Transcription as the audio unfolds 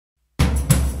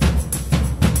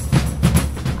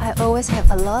always have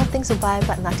a lot of things to buy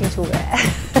but nothing to wear.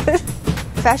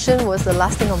 Fashion was the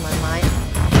last thing on my mind.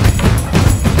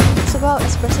 It's about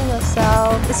expressing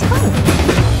yourself. It's fun.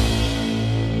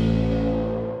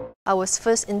 I was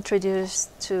first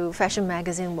introduced to fashion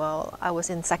magazine while I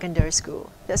was in secondary school.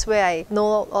 That's where I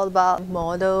know all about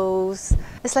models.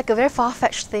 It's like a very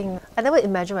far-fetched thing. I never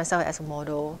imagined myself as a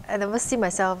model. I never see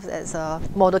myself as a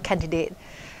model candidate.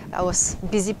 I was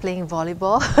busy playing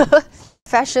volleyball.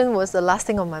 Fashion was the last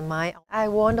thing on my mind. I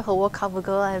won the whole world cover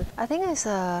girl, and I think it's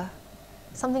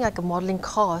something like a modeling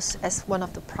course as one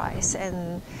of the prize,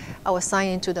 and I was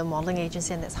signed into the modeling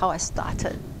agency, and that's how I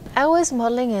started. I was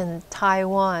modeling in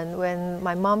Taiwan when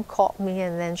my mom called me,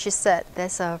 and then she said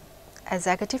there's a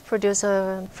executive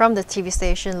producer from the TV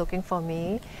station looking for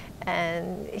me,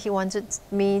 and he wanted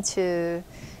me to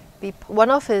be one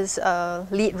of his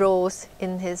lead roles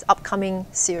in his upcoming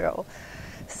serial.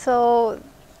 So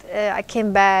I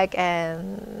came back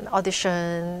and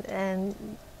auditioned, and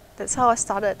that's how I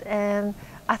started. And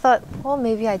I thought, well,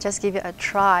 maybe I just give it a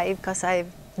try because I've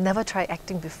never tried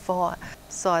acting before.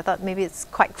 So I thought maybe it's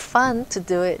quite fun to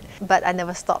do it, but I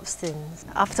never stopped since.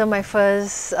 After my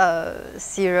first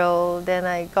serial, then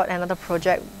I got another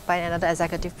project by another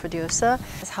executive producer.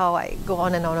 That's how I go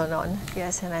on and on and on.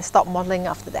 Yes, and I stopped modeling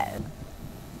after that.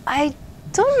 I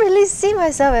don't really see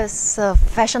myself as a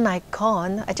fashion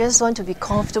icon. I just want to be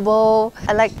comfortable.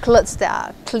 I like clothes that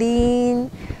are clean,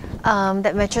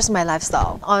 that matches my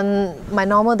lifestyle. On my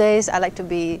normal days, I like to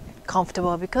be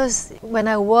comfortable because when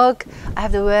I work, I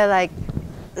have to wear like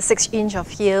 6-inch of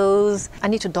heels. I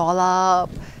need to doll up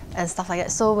and stuff like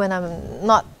that. So when I'm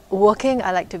not working,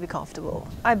 I like to be comfortable.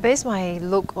 I base my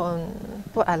look on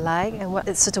what I like and what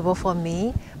is suitable for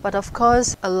me. But of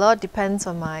course, a lot depends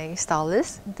on my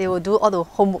stylist. They will do all the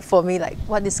homework for me, like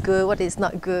what is good, what is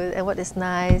not good, and what is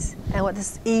nice, and what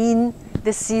is in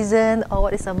this season, or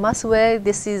what is a must-wear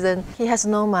this season. He has to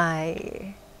know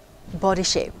my body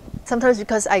shape. Sometimes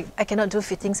because I cannot do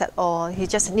fittings at all, he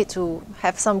just need to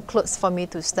have some clothes for me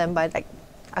to stand by, like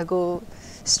I go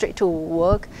straight to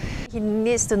work. He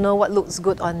needs to know what looks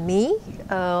good on me,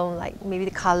 like maybe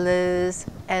the colors,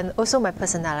 and also my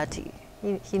personality.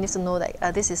 He needs to know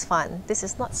that this is fun, this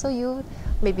is not so you,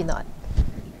 maybe not.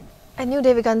 I knew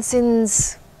David Gunn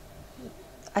since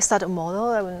I started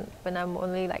model when I'm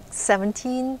only like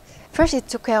 17. First, he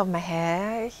took care of my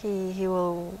hair. He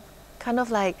will kind of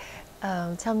like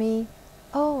tell me,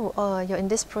 oh, you're in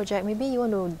this project, maybe you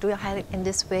want to do your highlight in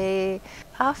this way.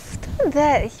 After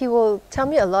that, he will tell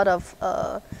me a lot of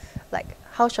like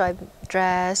how should I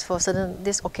dress for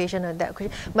this occasion or that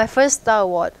occasion. My first style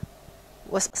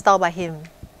was styled by him,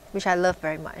 which I love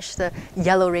very much. The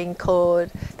yellow raincoat,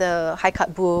 the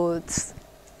high-cut boots.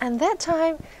 And that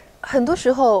time, 很多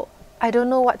时候 I don't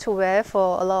know what to wear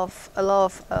for a lot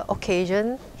of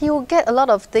occasion. He will get a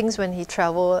lot of things when he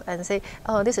travel and say,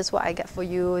 oh, this is what I get for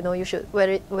you. You know, you should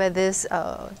wear this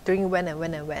during when and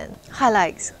when and when.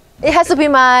 Highlights. It has to be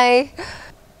my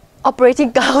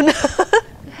operating gown.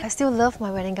 I still love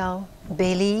my wedding gown.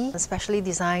 Bailey especially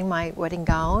designed my wedding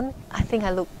gown. I think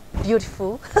I look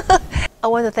beautiful. I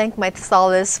want to thank my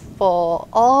stylist for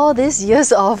all these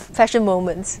years of fashion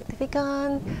moments.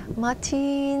 Vivian,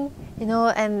 Martin, you know,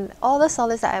 and all the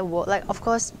stylists that I work, like of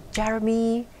course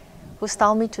Jeremy, who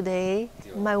styled me today.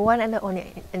 My one and the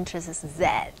only interest is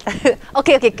Zed.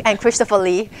 okay, and Christopher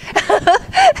Lee.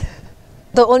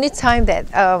 The only time that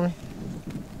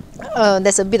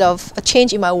there's a bit of a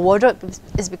change in my wardrobe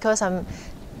is because I'm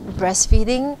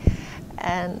breastfeeding,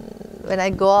 and when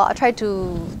I go out, I try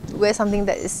to wear something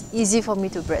that is easy for me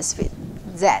to breastfeed.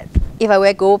 Zed. If I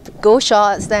wear go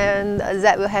shorts, then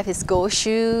Zed will have his go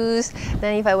shoes.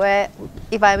 Then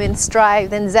if I'm in stripes,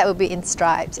 then Zed will be in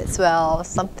stripes as well,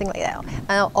 something like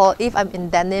that. Or if I'm in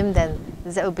denim, then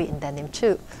Zed will be in denim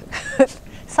too.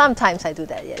 Sometimes I do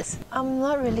that, yes. I'm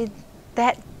not really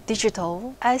that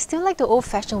digital. I still like the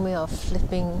old-fashioned way of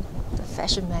flipping the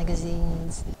fashion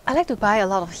magazines. I like to buy a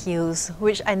lot of heels,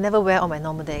 which I never wear on my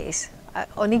normal days. I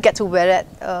only get to wear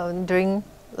it during,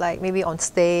 like maybe on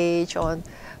stage or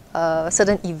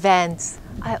certain events.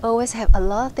 I always have a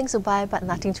lot of things to buy but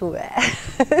nothing to wear.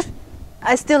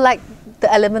 I still like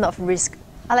the element of risk.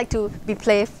 I like to be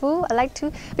playful.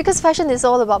 Because fashion is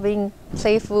all about being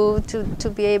playful, to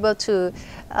be able to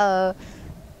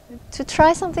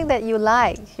try something that you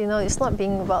like. You know, it's not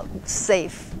being about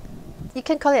safe. You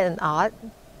can call it an art.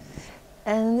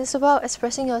 And it's about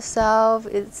expressing yourself.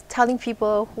 It's telling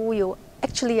people who you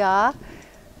actually are.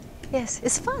 Yes,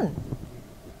 it's fun.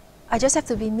 I just have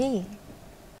to be me.